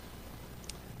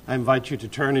I invite you to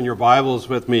turn in your Bibles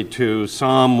with me to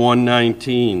Psalm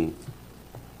 119.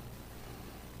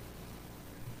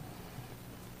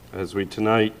 As we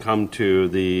tonight come to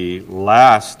the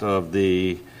last of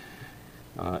the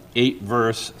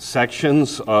 8-verse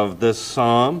sections of this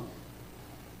psalm.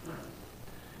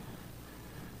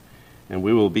 And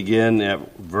we will begin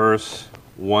at verse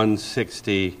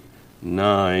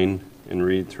 169 and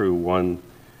read through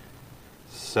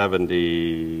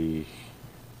 170.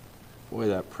 Boy,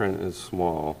 that print is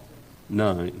small.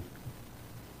 9.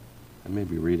 I may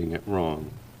be reading it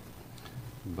wrong,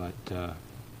 but I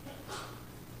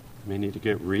may need to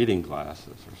get reading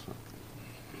glasses or something.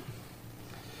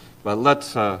 But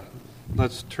let's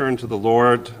turn to the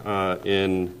Lord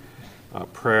in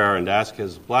prayer and ask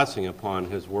His blessing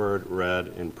upon His word read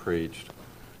and preached.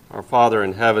 Our Father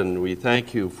in heaven, we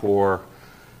thank You for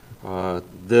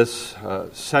this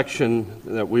section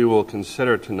that we will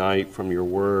consider tonight from Your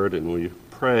word, and we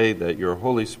pray that Your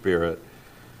Holy Spirit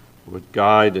would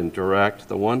guide and direct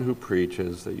the one who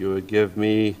preaches, that You would give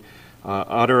me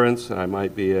utterance, that I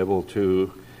might be able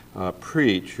to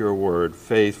preach Your word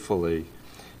faithfully.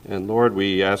 And Lord,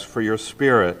 we ask for Your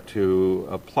Spirit to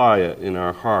apply it in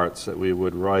our hearts, that we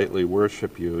would rightly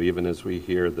worship You even as we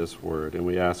hear this word. And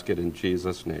we ask it in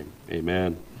Jesus' name.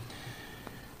 Amen.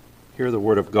 Hear the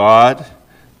word of God.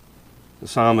 The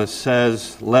psalmist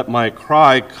says, "Let my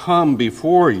cry come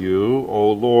before You,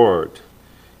 O Lord.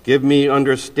 Give me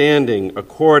understanding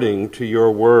according to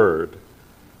Your word.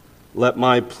 Let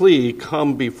my plea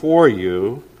come before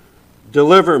You.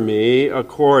 Deliver me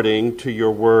according to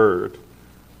Your word.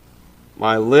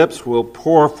 My lips will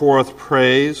pour forth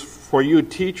praise, for You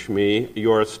teach me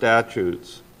Your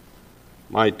statutes.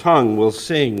 My tongue will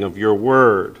sing of Your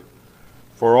word,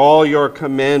 for all Your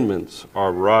commandments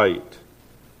are right.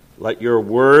 Let Your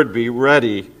word be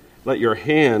ready, let Your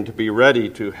hand be ready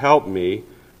to help me,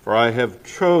 for I have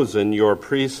chosen Your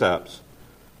precepts.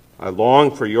 I long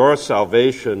for Your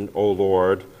salvation, O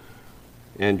Lord,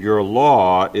 and Your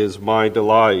law is my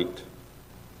delight.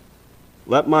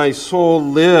 Let my soul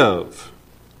live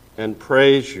and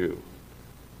praise You,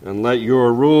 and let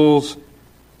Your rules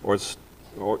or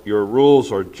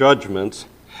judgments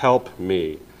help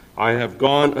me. I have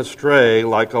gone astray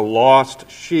like a lost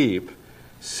sheep.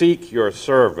 Seek Your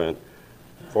servant,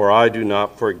 for I do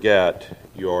not forget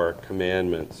Your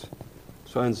commandments."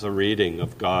 So ends the reading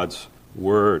of God's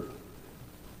word.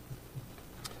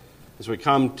 As we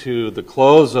come to the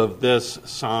close of this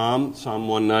psalm, Psalm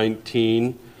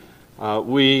 119,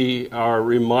 we are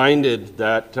reminded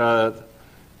that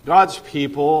God's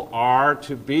people are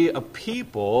to be a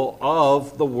people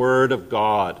of the Word of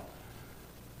God.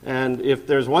 And if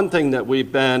there's one thing that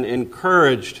we've been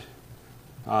encouraged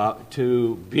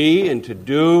to be and to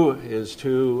do is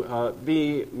to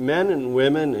be men and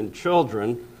women and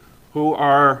children who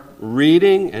are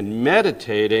reading and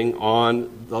meditating on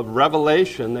the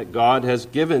revelation that God has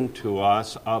given to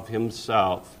us of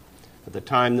Himself. At the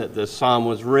time that this psalm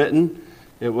was written,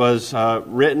 it was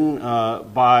written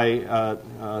by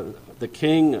the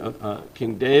king,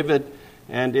 King David,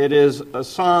 and it is a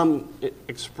psalm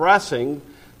expressing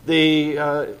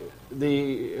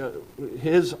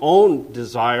his own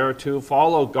desire to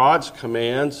follow God's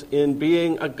commands in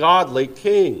being a godly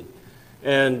king.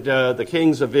 And the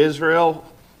kings of Israel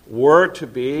were to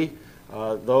be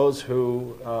those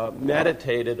who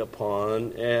meditated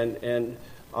upon and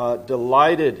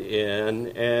delighted in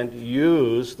and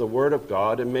used the Word of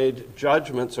God and made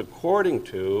judgments according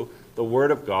to the Word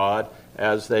of God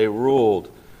as they ruled.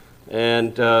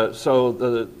 And so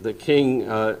the king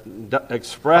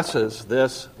expresses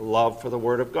this love for the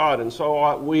Word of God. And so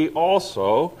ought we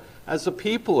also, as the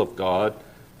people of God,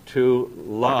 to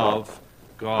love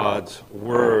God's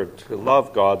Word, to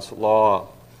love God's law.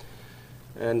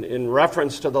 And in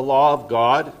reference to the law of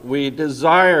God, we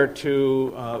desire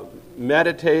to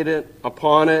meditate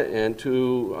upon it and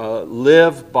to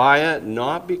live by it,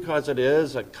 not because it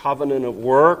is a covenant of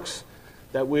works,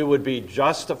 that we would be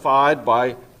justified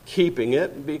by keeping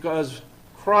it, because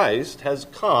Christ has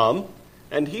come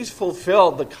and He's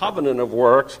fulfilled the covenant of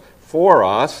works for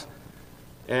us,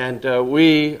 and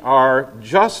we are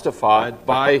justified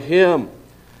by Him.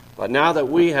 But now that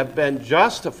we have been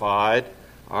justified,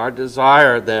 our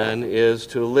desire then is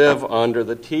to live under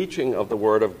the teaching of the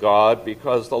Word of God,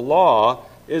 because the law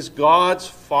is God's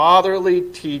fatherly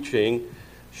teaching,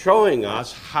 showing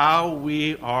us how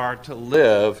we are to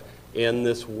live in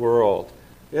this world.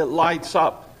 It lights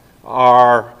up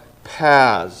our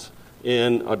paths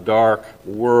in a dark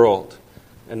world.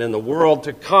 And in the world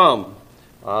to come,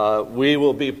 we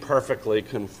will be perfectly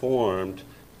conformed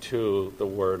to the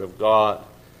Word of God.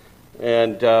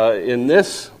 And in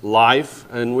this life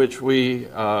in which we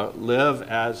live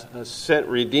as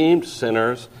redeemed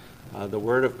sinners, the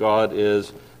Word of God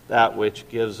is that which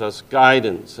gives us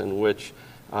guidance and which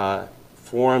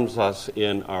forms us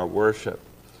in our worship.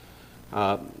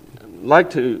 I'd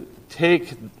like to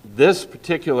take this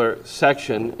particular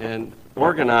section and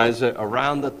organize it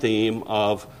around the theme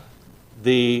of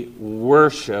the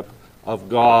worship of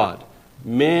God.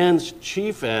 Man's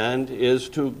chief end is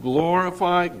to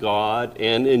glorify God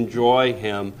and enjoy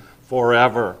Him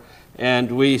forever.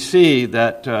 And we see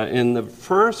that in the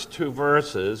first two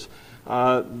verses,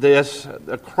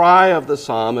 the cry of the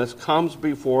psalmist comes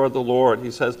before the Lord.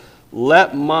 He says,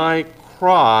 "Let my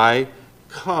cry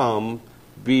come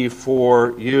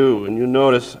before you." And you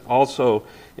notice also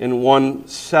in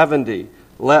 170,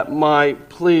 "Let my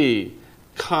plea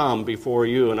come before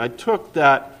you." And I took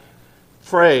that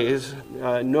phrase,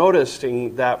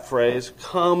 noticing that phrase,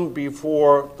 "come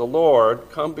before the Lord,"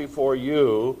 "come before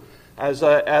you," as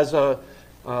a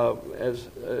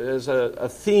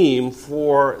theme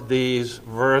for these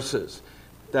verses.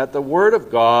 That the Word of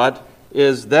God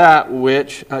is that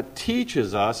which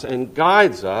teaches us and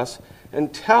guides us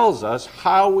and tells us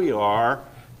how we are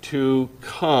to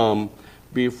come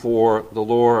before the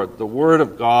Lord. The Word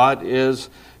of God is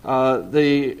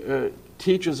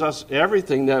teaches us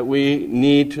everything that we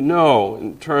need to know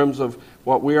in terms of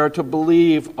what we are to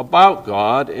believe about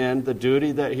God and the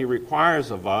duty that He requires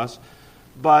of us.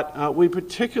 But we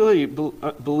particularly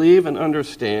believe and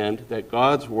understand that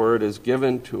God's Word is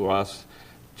given to us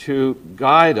to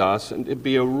guide us and to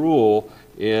be a rule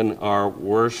in our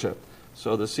worship.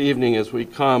 So this evening, as we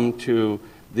come to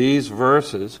these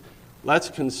verses, let's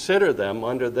consider them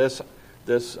under this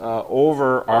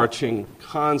overarching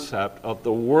concept of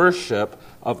the worship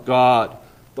of God.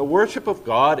 The worship of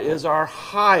God is our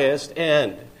highest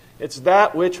end. It's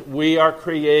that which we are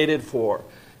created for.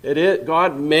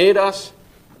 God made us,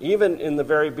 even in the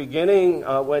very beginning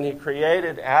when He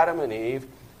created Adam and Eve,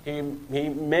 He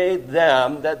made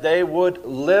them that they would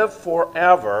live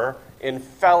forever in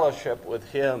fellowship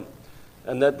with Him,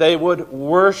 and that they would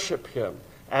worship Him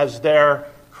as their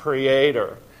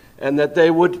Creator, and that they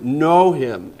would know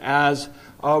Him as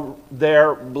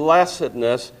their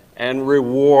blessedness and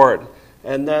reward,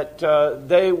 and that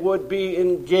they would be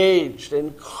engaged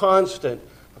in constant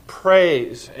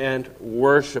praise and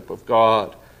worship of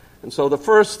God. And so the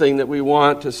first thing that we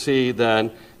want to see then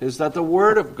is that the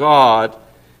Word of God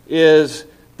is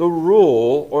the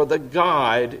rule or the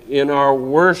guide in our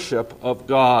worship of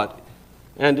God.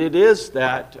 And it is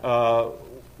that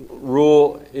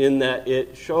rule in that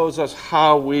it shows us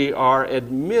how we are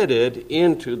admitted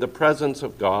into the presence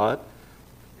of God.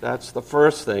 That's the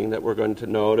first thing that we're going to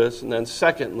notice. And then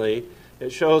secondly,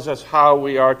 it shows us how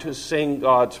we are to sing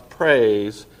God's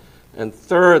praise. And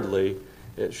thirdly,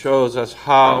 it shows us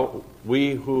how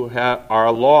we who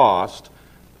are lost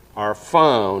are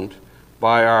found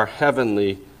by our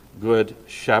heavenly good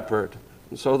shepherd.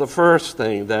 And so the first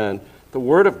thing then, the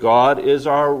Word of God is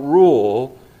our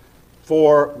rule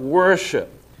for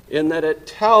worship, in that it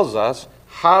tells us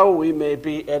how we may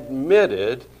be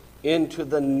admitted into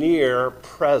the near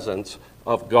presence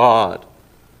of God.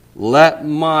 Let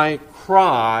my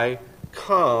cry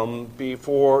come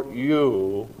before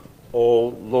you, O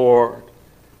Lord.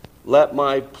 Let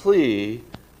my plea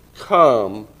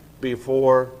come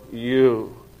before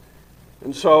you.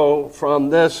 And so from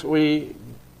this we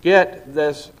get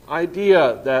this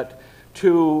idea that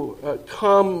to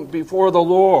come before the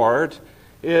Lord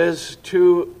is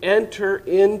to enter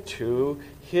into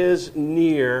His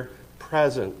near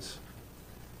presence.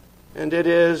 And it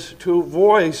is to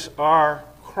voice our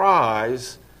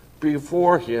cries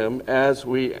before Him as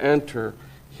we enter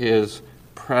His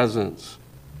presence.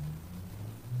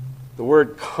 The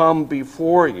word "come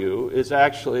before you" is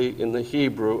actually in the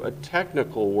Hebrew a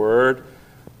technical word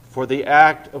for the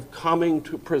act of coming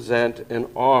to present an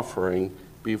offering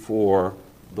before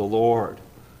the Lord.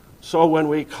 So when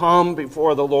we come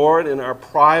before the Lord in our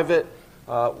private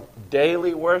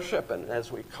daily worship, and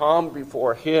as we come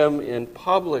before Him in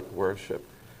public worship,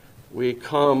 we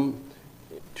come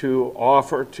to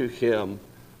offer to Him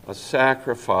a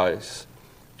sacrifice,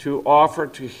 to offer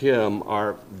to Him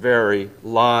our very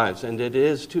lives, and it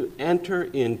is to enter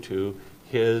into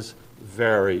His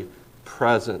very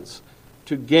presence,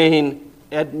 to gain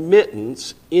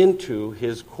admittance into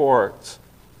His courts.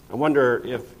 I wonder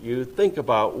if you think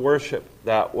about worship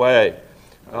that way,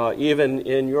 even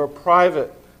in your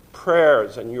private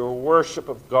prayers and your worship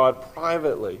of God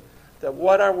privately, that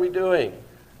what are we doing?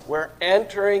 We're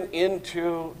entering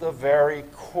into the very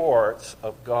courts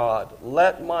of God.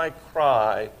 Let my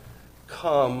cry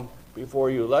come before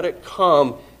you. Let it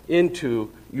come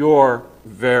into your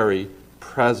very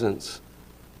presence.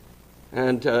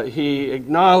 And he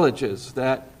acknowledges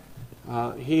that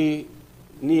he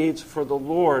needs for the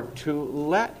Lord to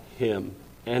let him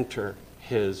enter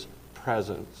his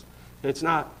presence. It's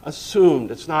not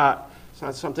assumed. It's not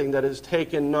something that is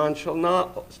taken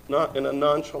nonchalant, not in a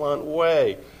nonchalant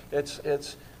way.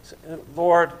 It's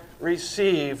Lord,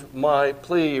 receive my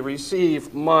plea,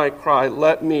 receive my cry.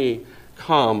 Let me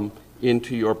come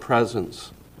into your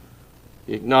presence.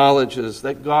 He acknowledges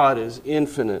that God is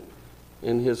infinite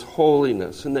in his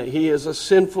holiness and that he is a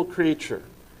sinful creature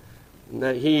and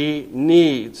that he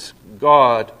needs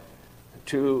God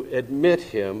to admit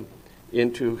him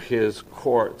into his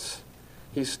courts.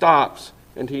 He stops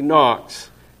and he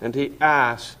knocks and he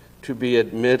asks to be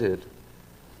admitted.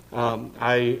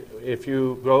 If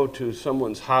you go to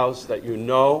someone's house that you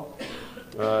know,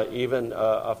 even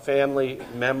a family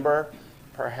member,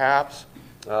 perhaps,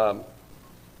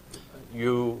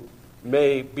 you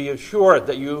may be assured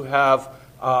that you have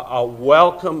a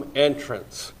welcome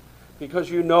entrance because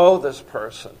you know this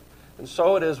person. And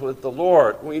so it is with the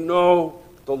Lord. We know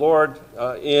the Lord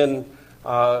in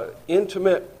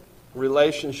intimate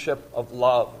relationship of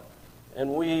love.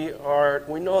 And we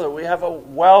know that we have a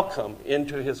welcome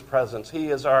into his presence. He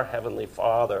is our Heavenly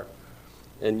Father.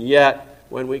 And yet,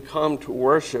 when we come to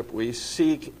worship, we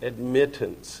seek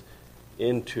admittance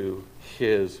into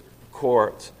his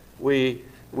courts. We,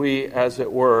 as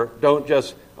it were, don't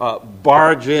just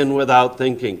barge in without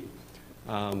thinking,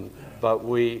 but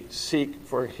we seek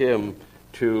for him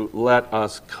to let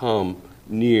us come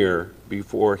near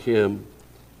before him.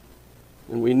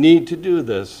 And we need to do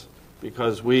this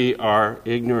because we are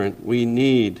ignorant. We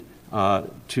need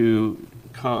to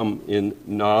come in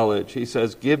knowledge. He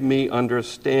says, give me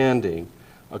understanding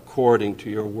according to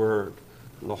your word.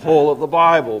 And the whole of the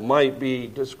Bible might be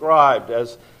described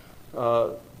as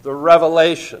the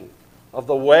revelation of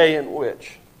the way in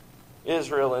which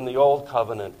Israel in the Old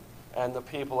Covenant and the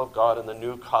people of God in the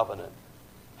New Covenant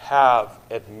have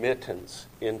admittance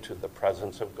into the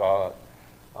presence of God.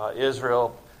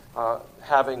 Israel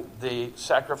having the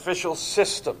sacrificial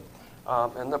system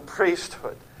and the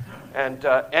priesthood and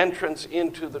entrance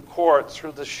into the court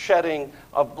through the shedding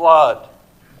of blood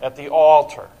at the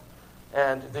altar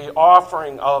and the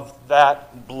offering of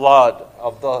that blood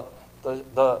of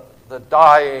the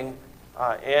dying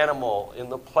animal in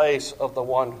the place of the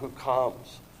one who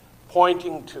comes,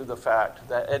 pointing to the fact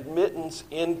that admittance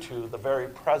into the very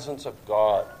presence of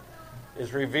God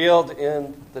is revealed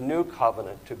in the new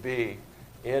covenant to be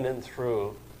in and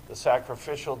through the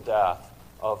sacrificial death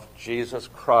of Jesus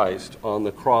Christ on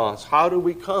the cross. How do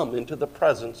we come into the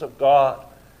presence of God?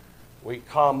 We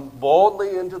come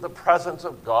boldly into the presence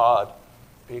of God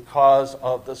because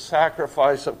of the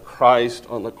sacrifice of Christ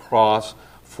on the cross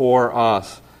for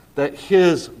us, that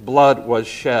his blood was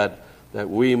shed that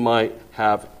we might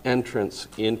have entrance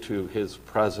into his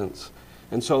presence.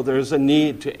 And so there's a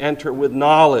need to enter with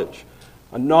knowledge,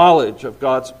 a knowledge of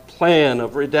God's plan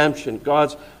of redemption,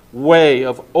 God's way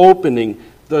of opening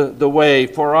the way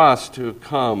for us to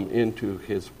come into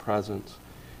his presence.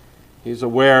 He's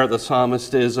aware, the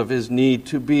psalmist is, of his need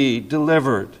to be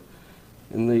delivered.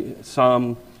 In the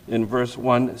psalm in verse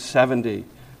 170,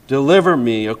 deliver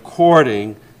me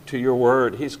according to your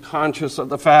word. He's conscious of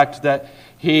the fact that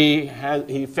he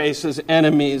faces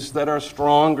enemies that are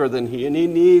stronger than he, and he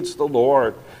needs the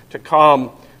Lord to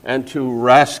come and to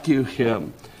rescue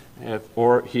him,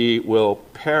 or he will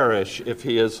perish if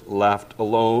he is left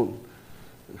alone.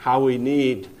 How we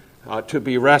need to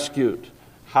be rescued,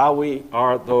 how we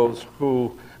are those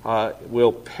who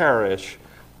will perish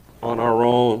on our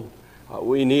own.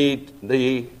 We need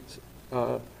the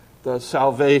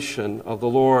salvation of the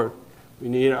Lord. We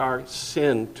need our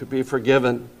sin to be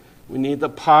forgiven. We need the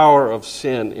power of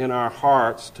sin in our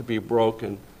hearts to be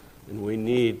broken. And we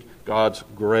need God's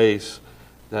grace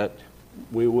that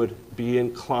we would be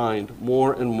inclined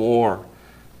more and more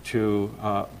to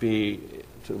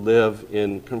live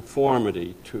in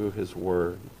conformity to his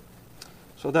word.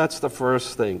 So that's the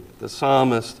first thing. The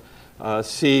psalmist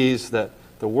sees that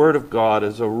the word of God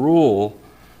is a rule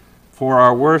for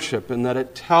our worship and that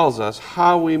it tells us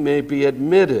how we may be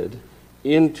admitted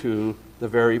into the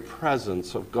very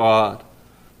presence of God.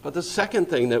 But the second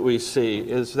thing that we see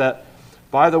is that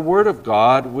by the word of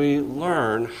God, we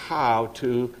learn how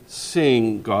to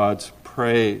sing God's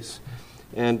praise.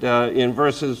 And in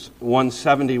verses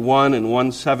 171 and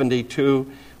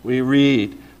 172, we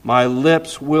read, my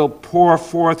lips will pour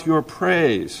forth your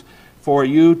praise, for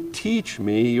you teach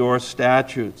me your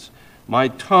statutes. My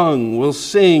tongue will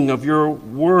sing of your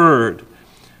word,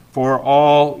 for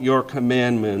all your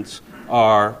commandments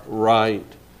are right.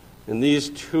 In these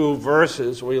two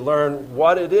verses, we learn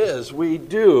what it is we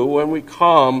do when we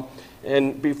come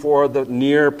and before the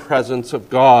near presence of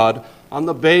God on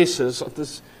the basis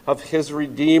of his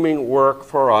redeeming work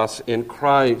for us in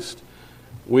Christ.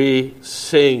 We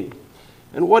sing.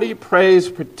 And what he prays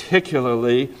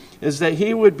particularly is that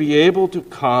he would be able to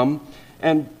come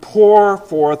and pour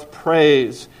forth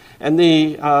praise. And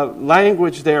the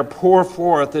language there, pour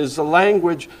forth, is the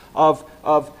language of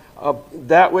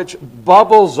that which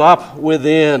bubbles up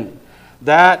within,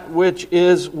 that which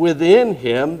is within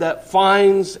him that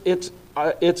finds its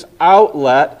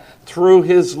outlet through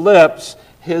his lips,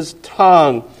 his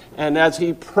tongue. And as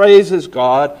he praises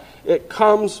God, it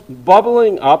comes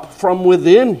bubbling up from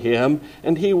within him,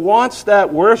 and he wants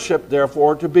that worship,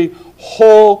 therefore, to be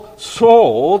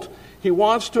whole-souled. He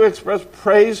wants to express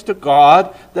praise to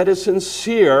God that is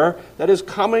sincere, that is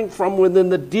coming from within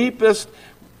the deepest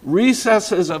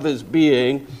recesses of his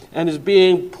being, and is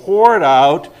being poured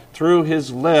out through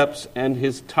his lips and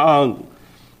his tongue.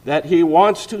 That he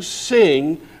wants to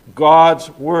sing God's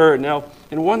word. Now,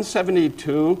 in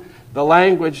 172, the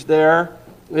language there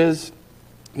is,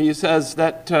 he says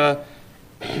that the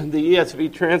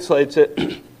ESV translates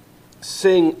it,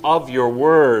 sing of your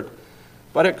word.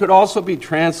 But it could also be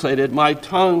translated, my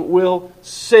tongue will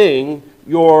sing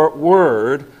your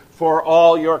word, for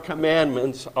all your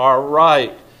commandments are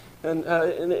right. And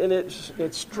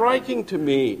it's striking to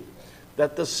me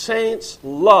that the saints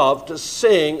love to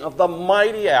sing of the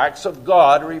mighty acts of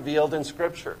God revealed in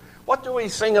Scripture. What do we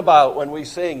sing about when we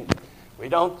sing? We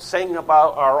don't sing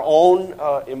about our own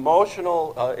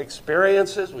emotional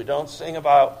experiences. We don't sing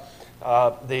about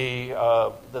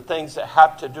the things that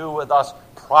have to do with us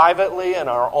privately in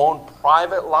our own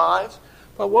private lives.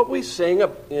 But what we sing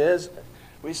is,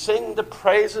 we sing the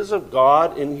praises of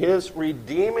God in his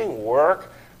redeeming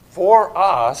work for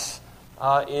us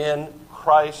in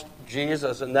Christ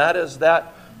Jesus. And that is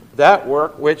that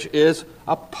work which is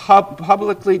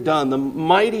publicly done, the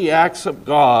mighty acts of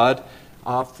God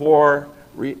for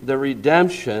the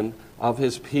redemption of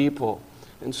his people.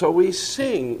 And so we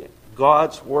sing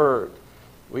God's word.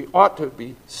 We ought to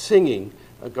be singing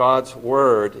God's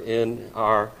word in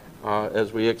our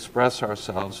as we express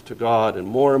ourselves to God. And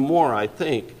more, I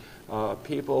think,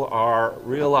 people are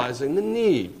realizing the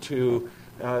need to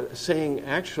sing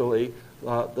actually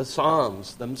the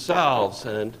Psalms themselves,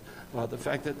 and the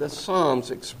fact that the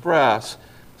Psalms express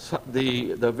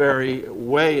the very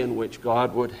way in which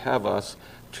God would have us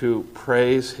to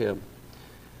praise him.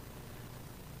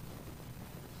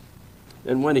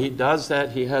 And when he does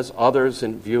that, he has others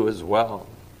in view as well.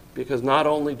 Because not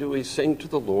only do we sing to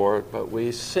the Lord, but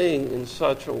we sing in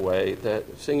such a way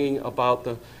that, singing about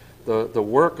the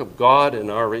work of God in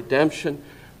our redemption,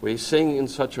 we sing in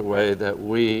such a way that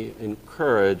we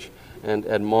encourage and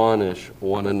admonish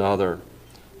one another.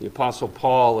 The Apostle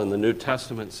Paul in the New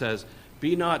Testament says,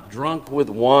 be not drunk with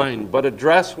wine, but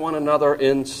address one another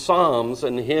in psalms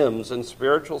and hymns and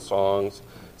spiritual songs,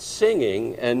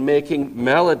 singing and making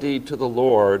melody to the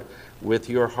Lord with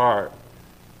your heart.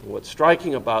 What's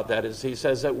striking about that is he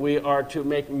says that we are to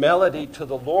make melody to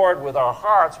the Lord with our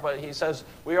hearts, but he says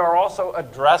we are also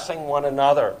addressing one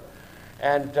another.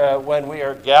 And when we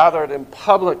are gathered in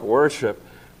public worship,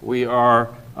 we are,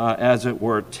 as it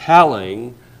were,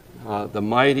 telling the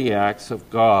mighty acts of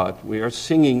God. We are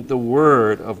singing the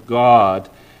word of God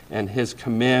and his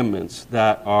commandments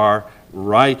that are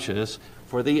righteous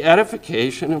for the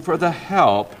edification and for the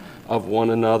help of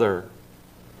one another.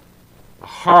 The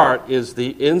heart is the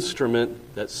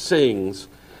instrument that sings,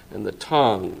 and the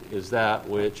tongue is that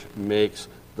which makes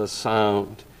the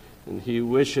sound. And he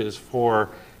wishes for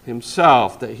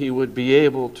himself that he would be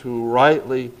able to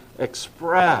rightly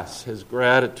express his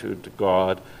gratitude to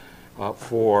God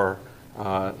for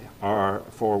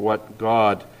what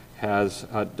God has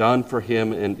done for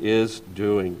him and is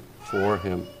doing for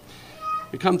him.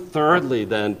 We come thirdly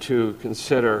then to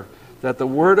consider that the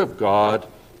Word of God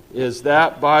is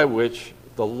that by which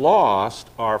the lost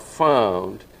are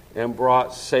found and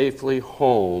brought safely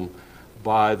home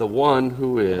by the one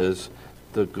who is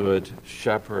the Good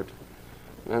Shepherd.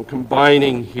 I'm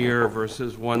combining here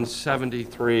verses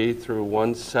 173 through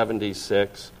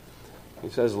 176. He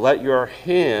says, let your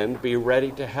hand be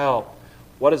ready to help.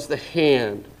 What is the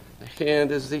hand? The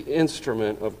hand is the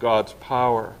instrument of God's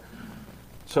power.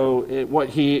 So what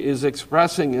he is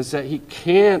expressing is that he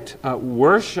can't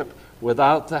worship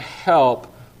without the help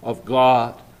of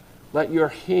God. Let your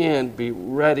hand be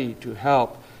ready to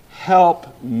help.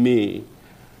 Help me.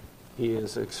 He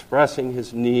is expressing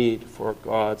his need for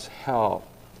God's help.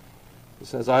 He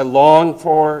says, I long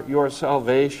for your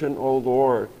salvation, O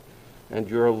Lord, and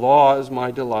your law is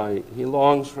my delight. He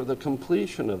longs for the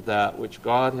completion of that which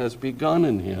God has begun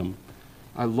in him.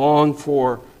 I long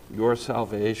for your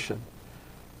salvation.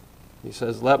 He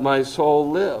says, let my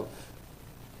soul live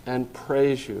and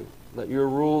praise you. Let your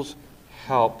rules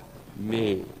help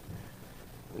me.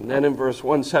 And then in verse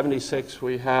 176,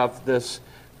 we have this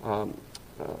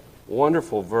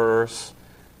wonderful verse,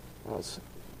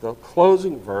 the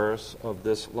closing verse of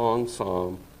this long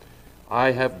psalm.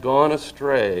 I have gone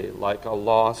astray like a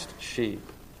lost sheep.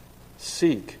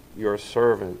 Seek your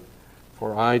servant,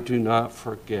 for I do not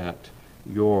forget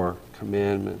your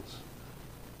commandments.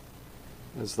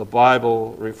 As the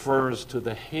Bible refers to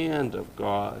the hand of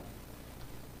God,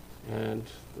 and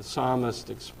the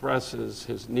psalmist expresses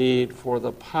his need for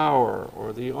the power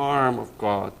or the arm of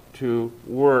God to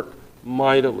work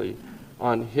mightily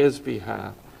on his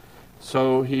behalf,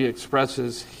 so he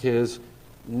expresses his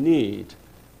need.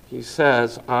 He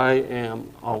says, I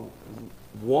am a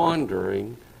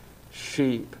wandering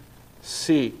sheep.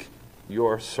 Seek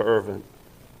your servant.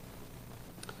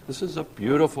 This is a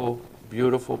beautiful,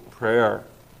 beautiful prayer.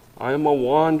 I am a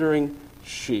wandering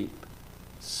sheep.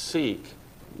 Seek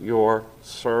your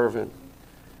servant.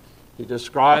 He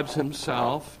describes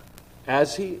himself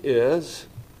as he is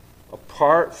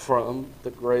apart from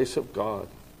the grace of God.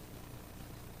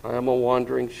 I am a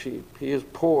wandering sheep. He is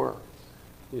poor.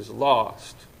 He's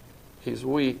lost. He's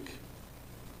weak.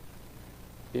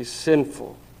 He's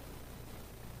sinful.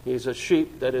 He's a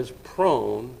sheep that is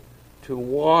prone to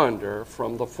wander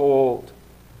from the fold.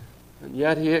 And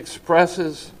yet he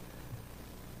expresses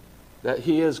that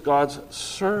he is God's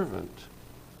servant.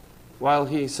 While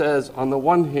he says, on the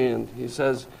one hand, he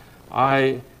says,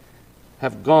 I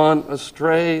have gone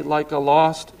astray like a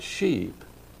lost sheep.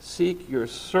 Seek your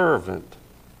servant.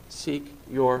 Seek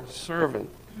your servant.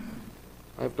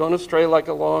 I've gone astray like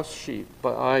a lost sheep,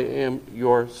 but I am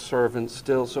your servant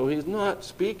still. So he's not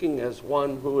speaking as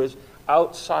one who is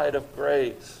outside of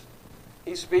grace.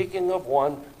 He's speaking of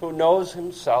one who knows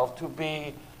himself to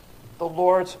be the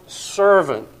Lord's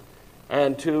servant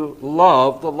and to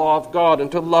love the law of God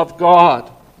and to love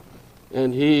God.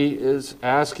 And he is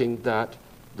asking that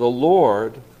the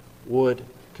Lord would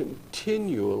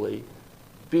continually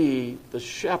be the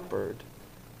shepherd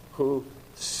who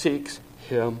seeks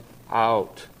him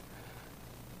out.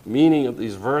 Meaning of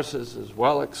these verses is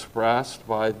well expressed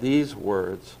by these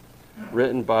words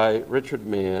written by Richard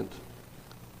Mant.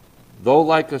 Though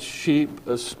like a sheep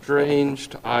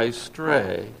estranged I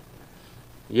stray,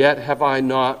 yet have I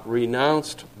not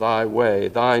renounced thy way.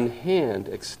 Thine hand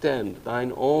extend,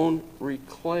 thine own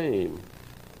reclaim.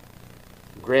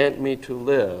 Grant me to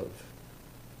live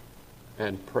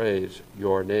and praise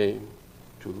your name.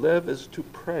 To live is to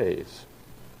praise.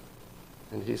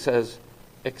 And he says,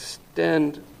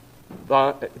 extend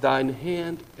thine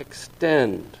hand,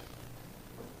 extend.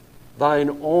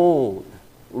 Thine own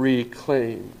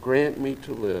reclaim. Grant me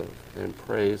to live and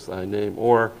praise thy name.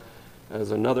 Or,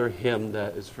 as another hymn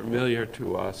that is familiar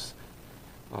to us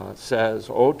says,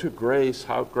 oh, to grace,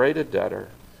 how great a debtor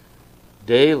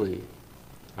daily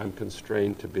I'm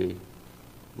constrained to be.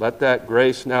 Let that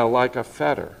grace now like a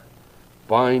fetter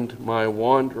bind my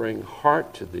wandering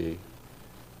heart to thee.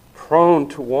 Prone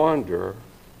to wander,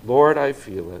 Lord, I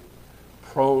feel it,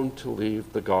 prone to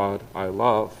leave the God I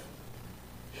love.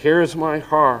 Here's my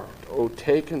heart, O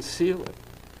take and seal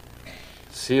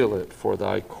it for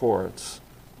thy courts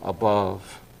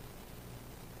above.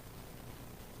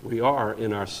 We are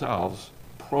in ourselves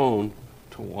prone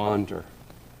to wander.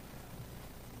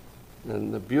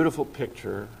 And the beautiful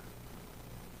picture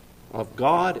of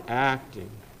God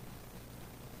acting,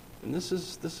 and this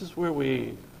is where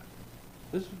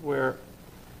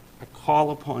I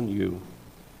call upon you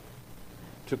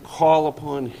to call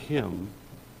upon him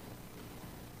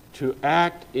to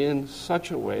act in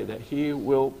such a way that he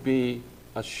will be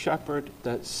a shepherd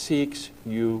that seeks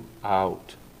you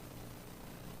out.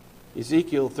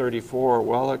 Ezekiel 34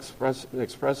 well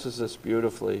expresses this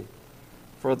beautifully.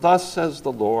 For thus says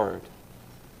the Lord,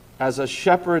 as a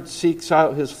shepherd seeks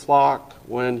out his flock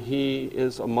when he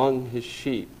is among his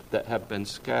sheep that have been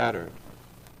scattered,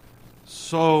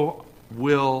 so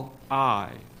will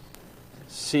I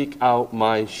seek out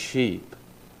my sheep.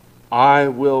 I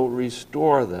will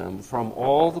restore them from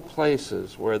all the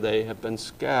places where they have been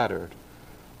scattered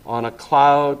on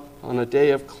a day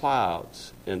of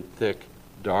clouds and thick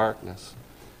darkness.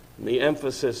 And the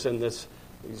emphasis in this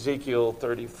Ezekiel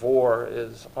 34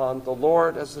 is on the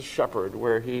Lord as the shepherd,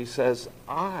 where he says,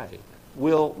 I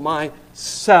will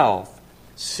myself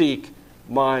seek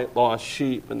my lost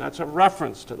sheep. And that's a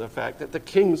reference to the fact that the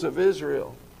kings of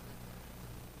Israel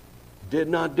did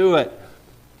not do it,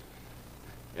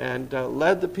 and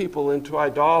led the people into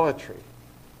idolatry.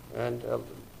 And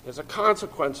as a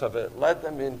consequence of it, led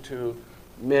them into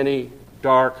many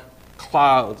dark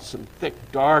clouds and thick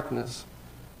darkness.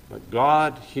 But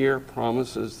God here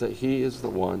promises that he is the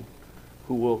one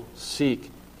who will seek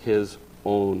his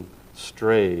own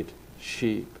strayed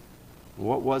sheep. And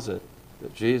what was it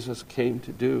that Jesus came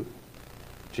to do?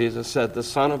 Jesus said, the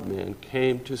Son of Man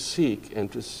came to seek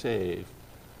and to save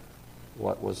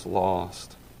what was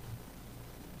lost.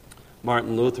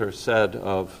 Martin Luther said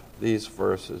of these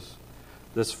verses,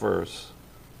 this verse,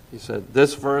 he said,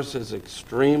 this verse is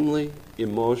extremely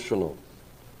emotional.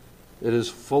 It is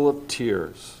full of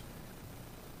tears.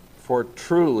 For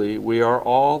truly we are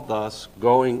all thus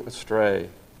going astray,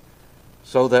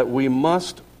 so that we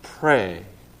must pray.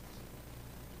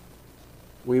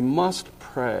 We must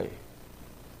pray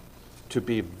to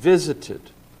be visited,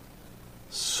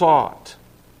 sought,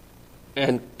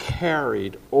 and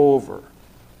carried over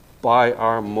by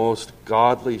our most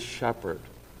godly shepherd,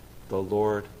 the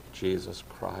Lord Jesus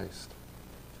Christ.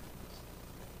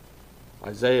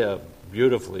 Isaiah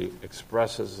beautifully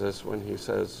expresses this when he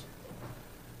says,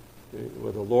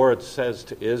 where the Lord says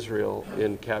to Israel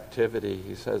in captivity,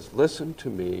 he says, listen to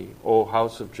me, O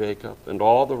house of Jacob, and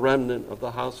all the remnant of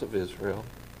the house of Israel,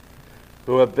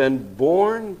 who have been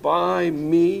born by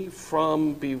me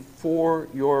from before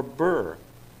your birth.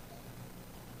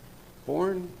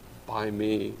 Born by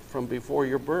me from before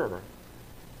your birth.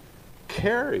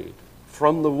 Carried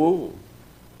from the womb.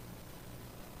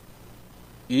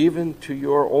 Even to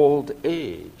your old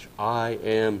age, I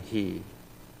am he.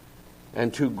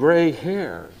 And to gray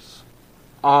hairs,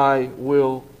 I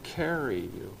will carry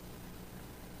you.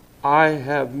 I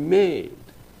have made,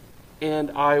 and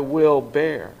I will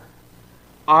bear.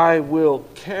 I will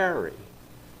carry,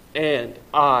 and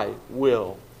I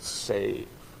will save.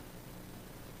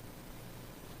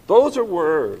 Those are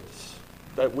words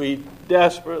that we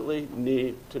desperately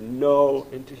need to know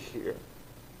and to hear.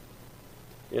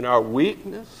 In our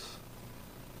weakness,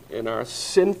 in our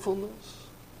sinfulness,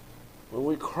 when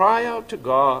we cry out to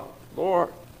God, Lord,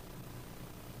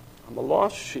 I'm a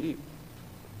lost sheep.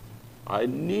 I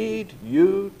need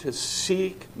you to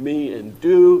seek me and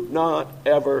do not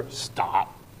ever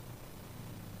stop.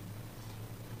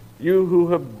 You who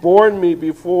have borne me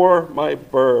before my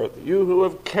birth, you who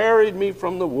have carried me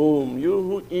from the womb, you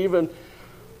who even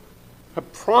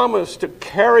have promised to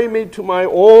carry me to my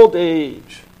old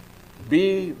age,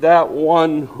 be that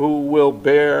one who will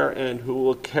bear and who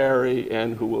will carry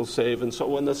and who will save. And so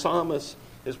when the psalmist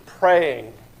is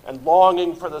praying and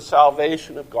longing for the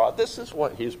salvation of God, this is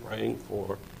what he's praying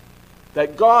for.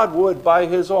 That God would, by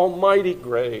his almighty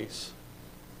grace,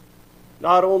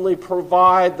 not only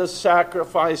provide the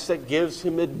sacrifice that gives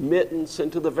him admittance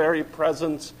into the very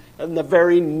presence and the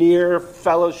very near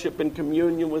fellowship and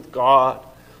communion with God,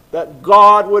 that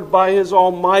God would, by his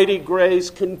almighty grace,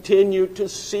 continue to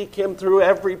seek him through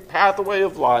every pathway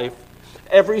of life,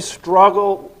 every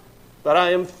struggle that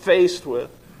I am faced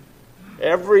with,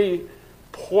 every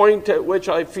point at which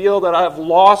I feel that I've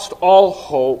lost all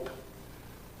hope,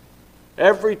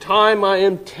 every time I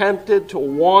am tempted to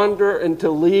wander and to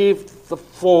leave the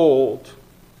fold,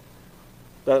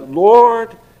 that,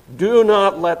 Lord, do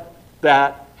not let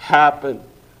that happen.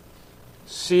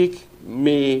 Seek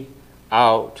me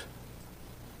out.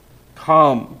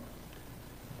 Come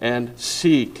and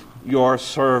seek your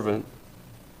servant,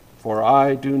 for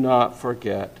I do not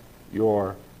forget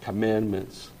your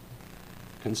commandments.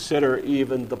 Consider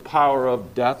even the power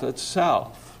of death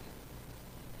itself.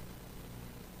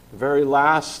 The very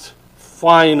last,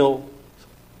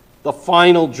 the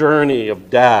final journey of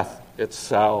death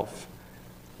itself.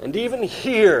 And even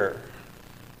here,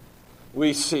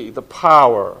 we see the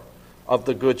power of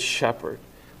the Good Shepherd.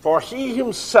 For he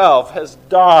himself has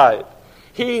died.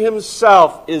 He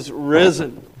himself is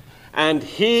risen. And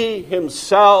he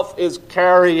himself is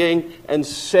carrying and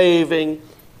saving.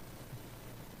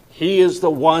 He is the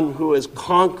one who has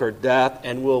conquered death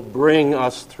and will bring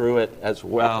us through it as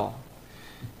well.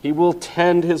 He will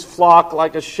tend his flock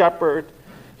like a shepherd.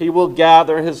 He will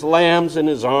gather his lambs in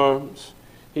his arms.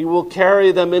 He will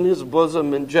carry them in his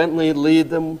bosom and gently lead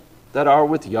them that are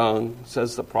with young,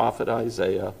 says the prophet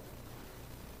Isaiah.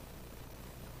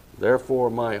 Therefore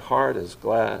my heart is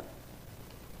glad,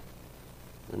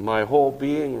 and my whole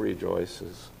being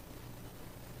rejoices.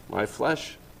 My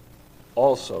flesh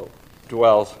also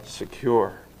dwells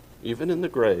secure, even in the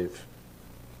grave.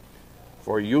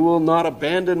 For you will not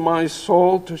abandon my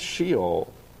soul to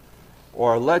Sheol,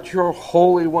 or let your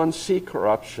Holy One see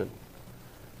corruption.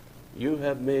 You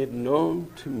have made known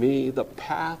to me the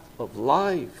path of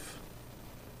life.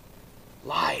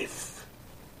 life,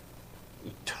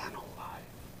 eternal life.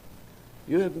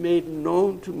 You have made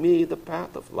known to me the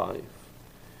path of life.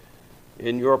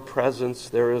 In your presence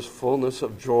there is fullness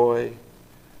of joy,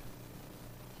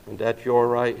 and at your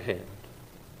right hand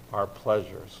are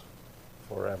pleasures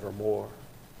forevermore.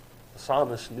 The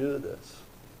psalmist knew this.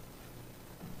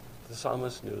 The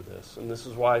psalmist knew this, and this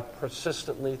is why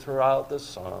persistently throughout this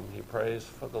psalm he prays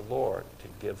for the Lord to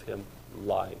give him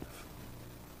life.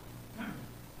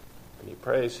 And he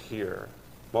prays here,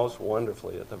 most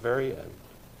wonderfully at the very end,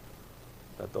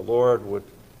 that the Lord would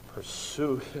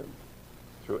pursue him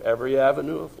through every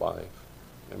avenue of life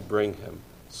and bring him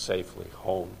safely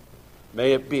home.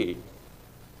 May it be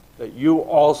that you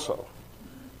also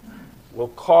will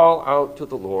call out to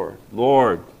the Lord,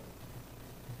 Lord,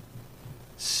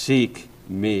 seek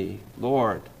me.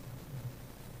 Lord,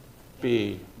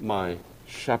 be my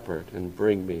shepherd and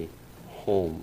bring me home.